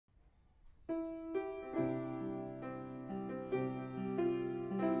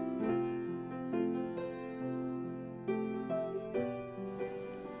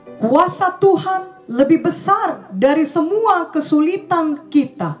Kuasa Tuhan lebih besar dari semua kesulitan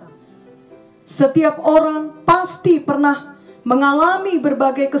kita. Setiap orang pasti pernah mengalami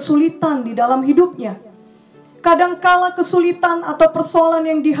berbagai kesulitan di dalam hidupnya. Kadangkala kesulitan atau persoalan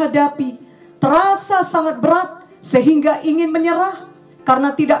yang dihadapi terasa sangat berat sehingga ingin menyerah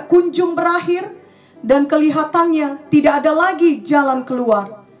karena tidak kunjung berakhir dan kelihatannya tidak ada lagi jalan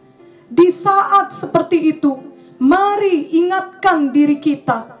keluar. Di saat seperti itu, mari ingatkan diri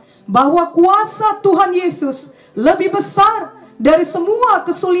kita bahwa kuasa Tuhan Yesus lebih besar dari semua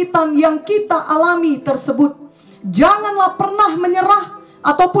kesulitan yang kita alami tersebut. Janganlah pernah menyerah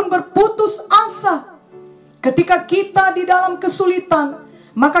ataupun berputus asa. Ketika kita di dalam kesulitan,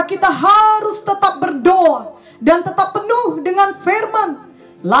 maka kita harus tetap berdoa dan tetap penuh dengan firman.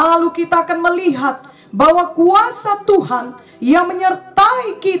 Lalu kita akan melihat bahwa kuasa Tuhan yang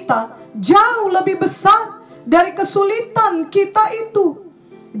menyertai kita jauh lebih besar dari kesulitan kita itu.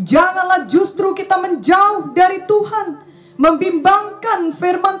 Janganlah justru kita menjauh dari Tuhan, membimbangkan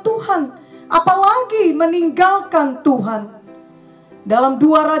firman Tuhan, apalagi meninggalkan Tuhan. Dalam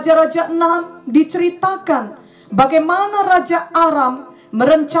 2 Raja-Raja 6 diceritakan bagaimana Raja Aram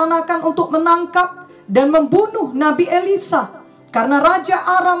merencanakan untuk menangkap dan membunuh Nabi Elisa. Karena Raja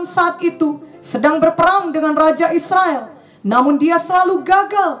Aram saat itu sedang berperang dengan Raja Israel. Namun dia selalu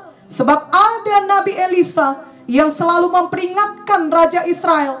gagal, sebab ada Nabi Elisa yang selalu memperingatkan Raja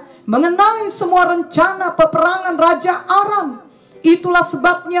Israel mengenai semua rencana peperangan Raja Aram. Itulah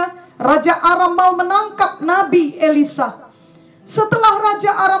sebabnya Raja Aram mau menangkap Nabi Elisa. Setelah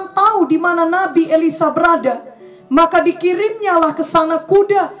Raja Aram tahu di mana Nabi Elisa berada, maka dikirimnyalah ke sana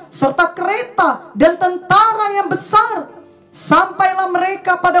kuda serta kereta dan tentara yang besar. Sampailah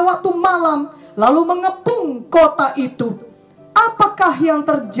mereka pada waktu malam lalu mengepung kota itu. Apakah yang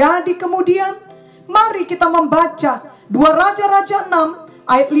terjadi kemudian? Mari kita membaca 2 Raja-Raja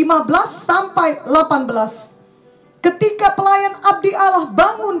 6 ayat 15 sampai 18. Ketika pelayan abdi Allah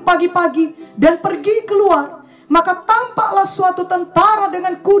bangun pagi-pagi dan pergi keluar, maka tampaklah suatu tentara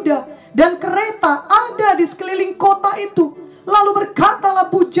dengan kuda dan kereta ada di sekeliling kota itu. Lalu berkatalah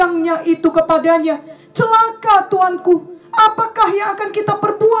bujangnya itu kepadanya, "Celaka tuanku, apakah yang akan kita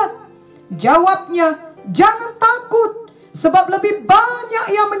perbuat?" Jawabnya, "Jangan takut, sebab lebih banyak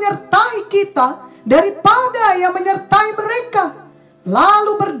yang menyertai kita daripada yang menyertai mereka."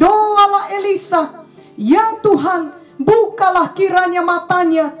 Lalu berdoalah Elisa, "Ya Tuhan, bukalah kiranya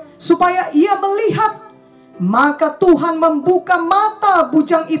matanya supaya ia melihat." Maka Tuhan membuka mata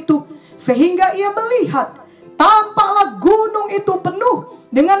bujang itu sehingga ia melihat. Tampaklah gunung itu penuh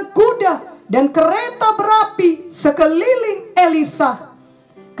dengan kuda dan kereta berapi sekeliling Elisa.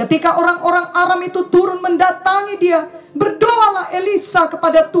 Ketika orang-orang Aram itu turun mendatangi dia, berdoalah Elisa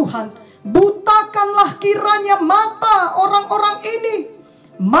kepada Tuhan, "Butakanlah kiranya mata orang-orang ini."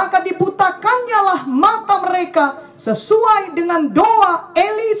 Maka dibutakannyalah mata mereka sesuai dengan doa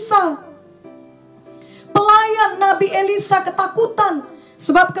Elisa. Pelayan Nabi Elisa ketakutan,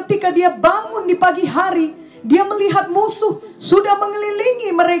 sebab ketika dia bangun di pagi hari, dia melihat musuh sudah mengelilingi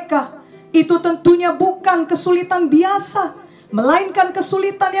mereka. Itu tentunya bukan kesulitan biasa, melainkan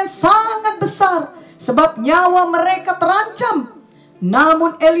kesulitan yang sangat besar, sebab nyawa mereka terancam.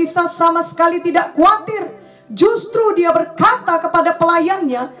 Namun Elisa sama sekali tidak khawatir. Justru dia berkata kepada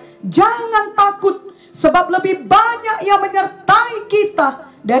pelayannya, "Jangan takut, sebab lebih banyak yang menyertai kita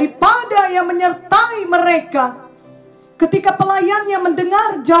daripada yang menyertai mereka." Ketika pelayannya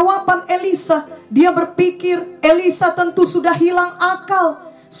mendengar jawaban Elisa, dia berpikir Elisa tentu sudah hilang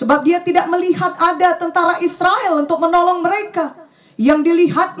akal, sebab dia tidak melihat ada tentara Israel untuk menolong mereka. Yang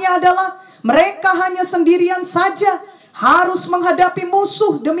dilihatnya adalah mereka hanya sendirian saja, harus menghadapi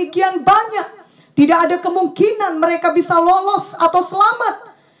musuh demikian banyak. Tidak ada kemungkinan mereka bisa lolos atau selamat.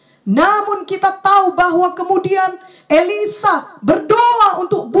 Namun kita tahu bahwa kemudian Elisa berdoa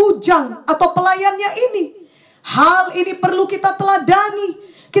untuk bujang atau pelayannya ini. Hal ini perlu kita teladani.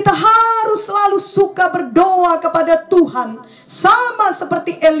 Kita harus selalu suka berdoa kepada Tuhan, sama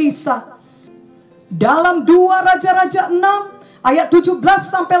seperti Elisa. Dalam 2 Raja-Raja 6 ayat 17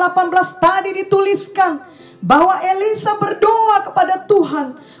 sampai 18 tadi dituliskan bahwa Elisa berdoa kepada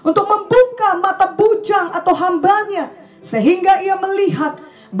Tuhan untuk membuka mata bujang atau hambanya, sehingga ia melihat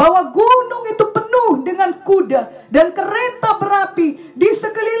bahwa gunung itu penuh dengan kuda dan kereta berapi di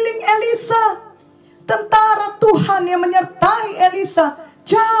sekeliling Elisa. Tentara Tuhan yang menyertai Elisa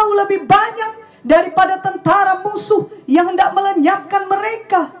jauh lebih banyak daripada tentara musuh yang hendak melenyapkan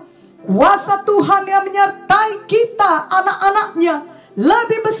mereka. Kuasa Tuhan yang menyertai kita, anak-anaknya,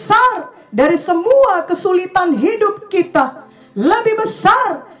 lebih besar dari semua kesulitan hidup kita, lebih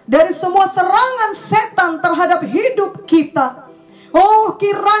besar dari semua serangan setan terhadap hidup kita. Oh,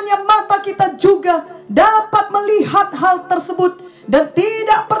 kiranya mata kita juga dapat melihat hal tersebut dan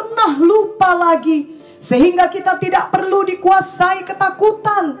tidak pernah lupa lagi, sehingga kita tidak perlu dikuasai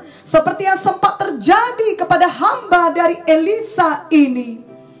ketakutan seperti yang sempat terjadi kepada hamba dari Elisa ini.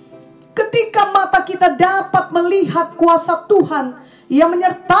 Ketika mata kita dapat melihat kuasa Tuhan yang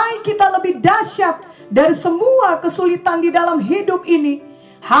menyertai kita lebih dahsyat dari semua kesulitan di dalam hidup ini,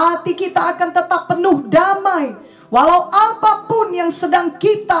 hati kita akan tetap penuh damai walau apapun yang sedang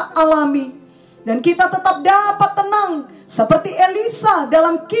kita alami. Dan kita tetap dapat tenang seperti Elisa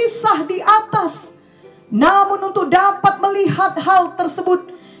dalam kisah di atas. Namun untuk dapat melihat hal tersebut,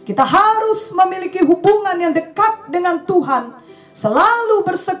 kita harus memiliki hubungan yang dekat dengan Tuhan, selalu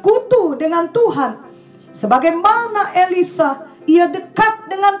bersekutu dengan Tuhan. Sebagaimana Elisa, ia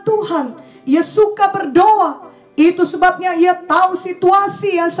dekat dengan Tuhan, ia suka berdoa. Itu sebabnya ia tahu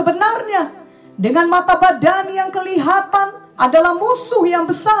situasi yang sebenarnya. Dengan mata badani yang kelihatan adalah musuh yang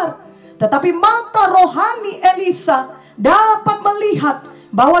besar, tetapi mata rohani Elisa dapat melihat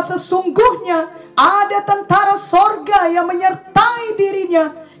bahwa sesungguhnya ada tentara sorga yang menyertai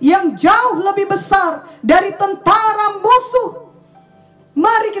dirinya yang jauh lebih besar dari tentara musuh.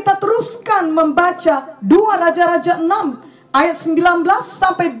 Mari kita teruskan membaca 2 Raja-Raja 6 ayat 19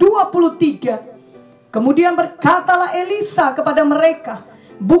 sampai 23. Kemudian berkatalah Elisa kepada mereka,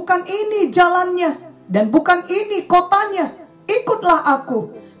 bukan ini jalannya dan bukan ini kotanya. Ikutlah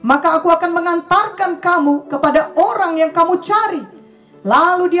aku, maka aku akan mengantarkan kamu kepada orang yang kamu cari.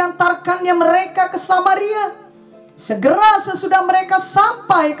 Lalu diantarkannya mereka ke Samaria. Segera sesudah mereka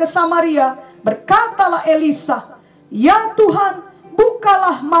sampai ke Samaria, berkatalah Elisa, ya Tuhan,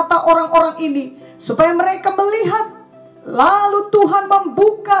 bukalah mata orang-orang ini supaya mereka melihat. Lalu Tuhan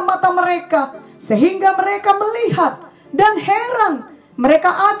membuka mata mereka sehingga mereka melihat, dan heran, mereka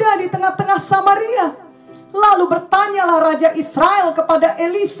ada di tengah-tengah Samaria. Lalu bertanyalah Raja Israel kepada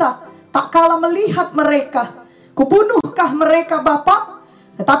Elisa, tak kala melihat mereka, kubunuhkah mereka Bapak?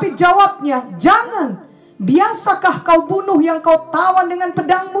 Tetapi jawabnya, jangan. Biasakah kau bunuh yang kau tawan dengan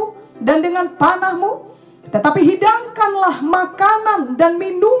pedangmu dan dengan panahmu? Tetapi hidangkanlah makanan dan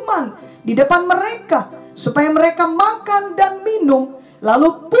minuman di depan mereka, supaya mereka makan dan minum,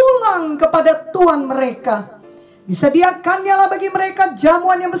 lalu pulang kepada tuan mereka. Disediakannyalah bagi mereka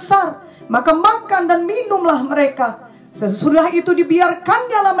jamuan yang besar, maka makan dan minumlah mereka. Sesudah itu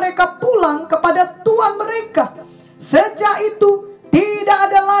dibiarkannyalah mereka pulang kepada tuan mereka. Sejak itu tidak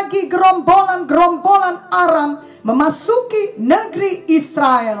ada lagi gerombolan-gerombolan Aram memasuki negeri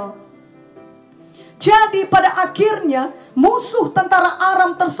Israel. Jadi pada akhirnya musuh tentara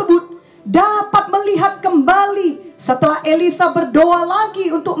Aram tersebut dapat melihat kembali setelah Elisa berdoa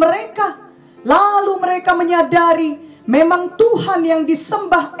lagi untuk mereka. Lalu mereka menyadari memang Tuhan yang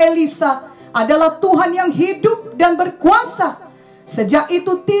disembah Elisa adalah Tuhan yang hidup dan berkuasa. Sejak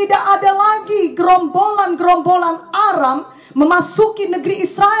itu tidak ada lagi gerombolan-gerombolan Aram memasuki negeri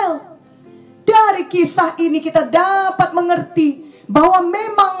Israel. Dari kisah ini kita dapat mengerti bahwa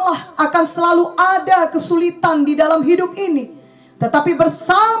memanglah akan selalu ada kesulitan di dalam hidup ini. Tetapi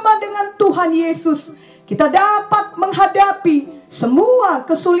bersama dengan Tuhan Yesus, kita dapat menghadapi semua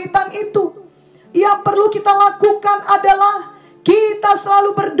kesulitan itu. Yang perlu kita lakukan adalah kita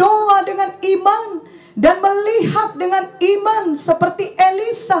selalu berdoa dengan iman dan melihat dengan iman seperti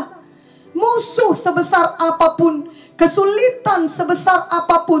Elisa. Musuh sebesar apapun, kesulitan sebesar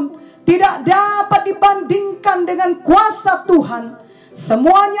apapun, tidak dapat dibandingkan dengan kuasa Tuhan.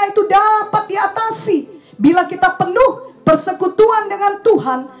 Semuanya itu dapat diatasi bila kita penuh persekutuan dengan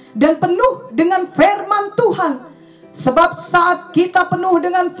Tuhan dan penuh dengan firman Tuhan. Sebab saat kita penuh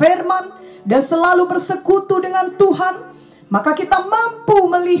dengan firman dan selalu bersekutu dengan Tuhan, maka kita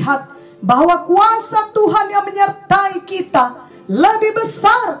mampu melihat bahwa kuasa Tuhan yang menyertai kita lebih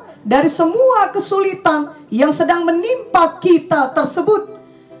besar dari semua kesulitan yang sedang menimpa kita tersebut.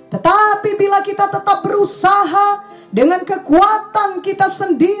 Tetapi bila kita tetap berusaha dengan kekuatan kita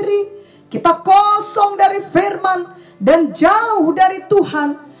sendiri, kita kosong dari firman dan jauh dari Tuhan,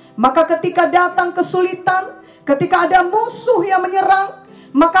 maka ketika datang kesulitan, ketika ada musuh yang menyerang,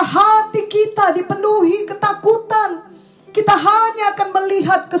 maka hati kita dipenuhi ketakutan. Kita hanya akan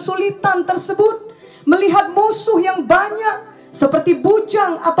melihat kesulitan tersebut, melihat musuh yang banyak, seperti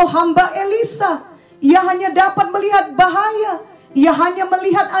bujang atau hamba Elisa. Ia hanya dapat melihat bahaya, ia hanya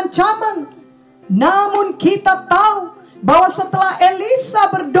melihat ancaman. Namun kita tahu bahwa setelah Elisa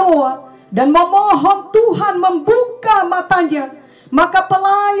berdoa dan memohon Tuhan membuka matanya, maka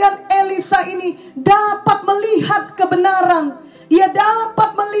pelayan Elisa ini dapat melihat kebenaran. Ia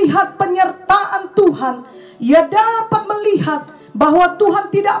dapat melihat penyertaan Tuhan. Ia dapat melihat bahwa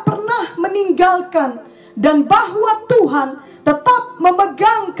Tuhan tidak pernah meninggalkan, dan bahwa Tuhan tetap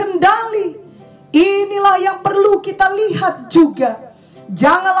memegang kendali. Inilah yang perlu kita lihat juga.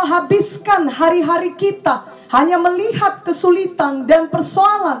 Janganlah habiskan hari-hari kita hanya melihat kesulitan dan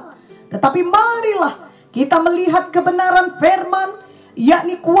persoalan, tetapi marilah kita melihat kebenaran firman,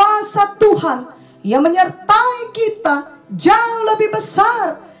 yakni kuasa Tuhan yang menyertai kita jauh lebih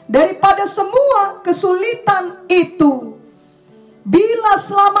besar daripada semua kesulitan itu. Bila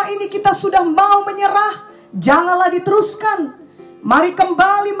selama ini kita sudah mau menyerah, janganlah diteruskan. Mari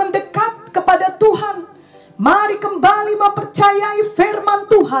kembali mendekat kepada Tuhan. Mari kembali mempercayai firman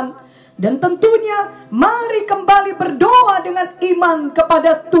Tuhan. Dan tentunya mari kembali berdoa dengan iman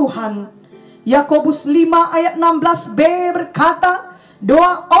kepada Tuhan. Yakobus 5 ayat 16b berkata,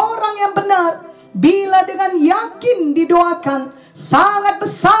 doa orang yang benar bila dengan yakin didoakan sangat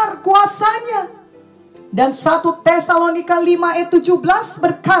besar kuasanya. Dan 1 Tesalonika 5 ayat 17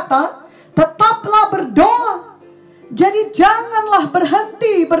 berkata, tetaplah berdoa. Jadi janganlah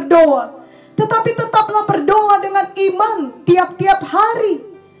berhenti berdoa, tetapi tetaplah berdoa dengan iman tiap-tiap hari.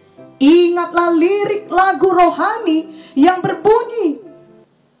 Ingatlah lirik lagu rohani yang berbunyi,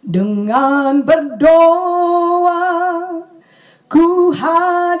 dengan berdoa ku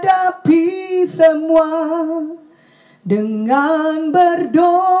hadapi semua. Dengan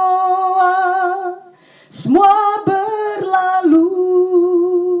berdoa semua berlalu.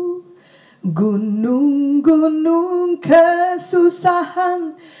 Gunung-gunung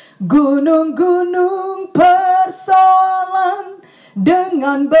kesusahan, gunung-gunung persoalan,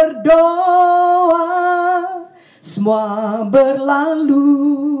 dengan berdoa semua berlalu.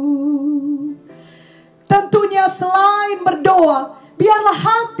 Tentunya selain berdoa, biarlah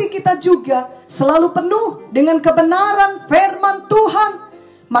hati kita juga selalu penuh dengan kebenaran firman Tuhan.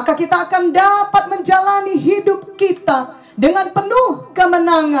 Maka kita akan dapat menjalani hidup kita dengan penuh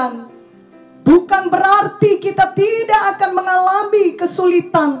kemenangan. Bukan berarti kita tidak akan mengalami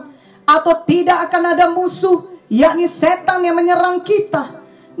kesulitan atau tidak akan ada musuh, yakni setan yang menyerang kita.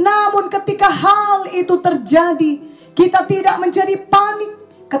 Namun ketika hal itu terjadi, kita tidak menjadi panik,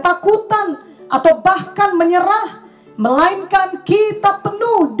 ketakutan, atau bahkan menyerah, melainkan kita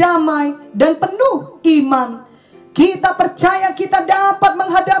penuh damai dan penuh iman. Kita percaya kita dapat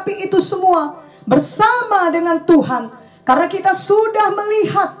menghadapi itu semua bersama dengan Tuhan, karena kita sudah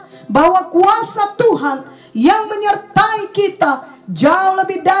melihat bahwa kuasa Tuhan yang menyertai kita jauh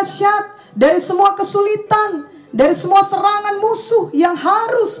lebih dahsyat dari semua kesulitan, dari semua serangan musuh yang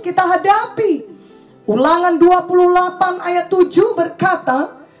harus kita hadapi. Ulangan 28 ayat 7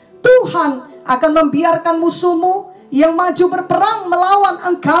 berkata, Tuhan akan membiarkan musuhmu yang maju berperang melawan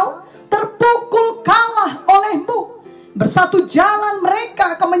engkau terpukul kalah olehmu. Bersatu jalan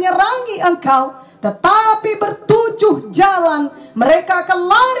mereka akan menyerangi engkau, tetapi bertujuh jalan mereka akan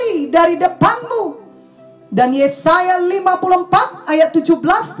lari dari depanmu. Dan Yesaya 54 ayat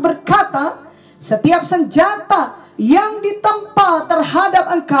 17 berkata, setiap senjata yang ditempa terhadap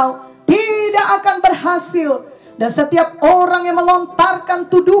engkau tidak akan berhasil. Dan setiap orang yang melontarkan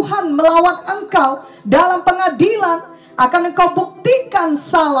tuduhan melawan engkau dalam pengadilan akan engkau buktikan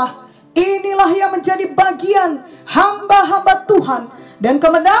salah. Inilah yang menjadi bagian hamba-hamba Tuhan dan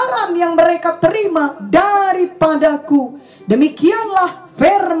kebenaran yang mereka terima daripadaku. Demikianlah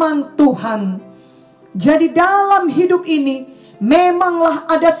firman Tuhan. Jadi dalam hidup ini memanglah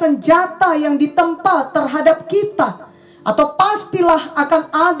ada senjata yang ditempa terhadap kita, atau pastilah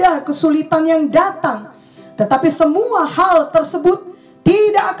akan ada kesulitan yang datang. Tetapi semua hal tersebut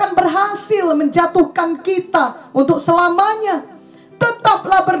tidak akan berhasil menjatuhkan kita untuk selamanya.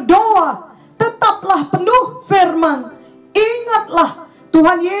 Tetaplah berdoa, tetaplah penuh firman. Ingatlah,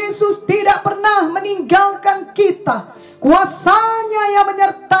 Tuhan Yesus tidak pernah meninggalkan kita. Kuasanya yang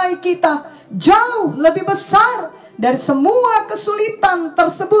menyertai kita jauh lebih besar dari semua kesulitan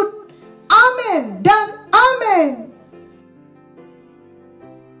tersebut. Amin dan amin.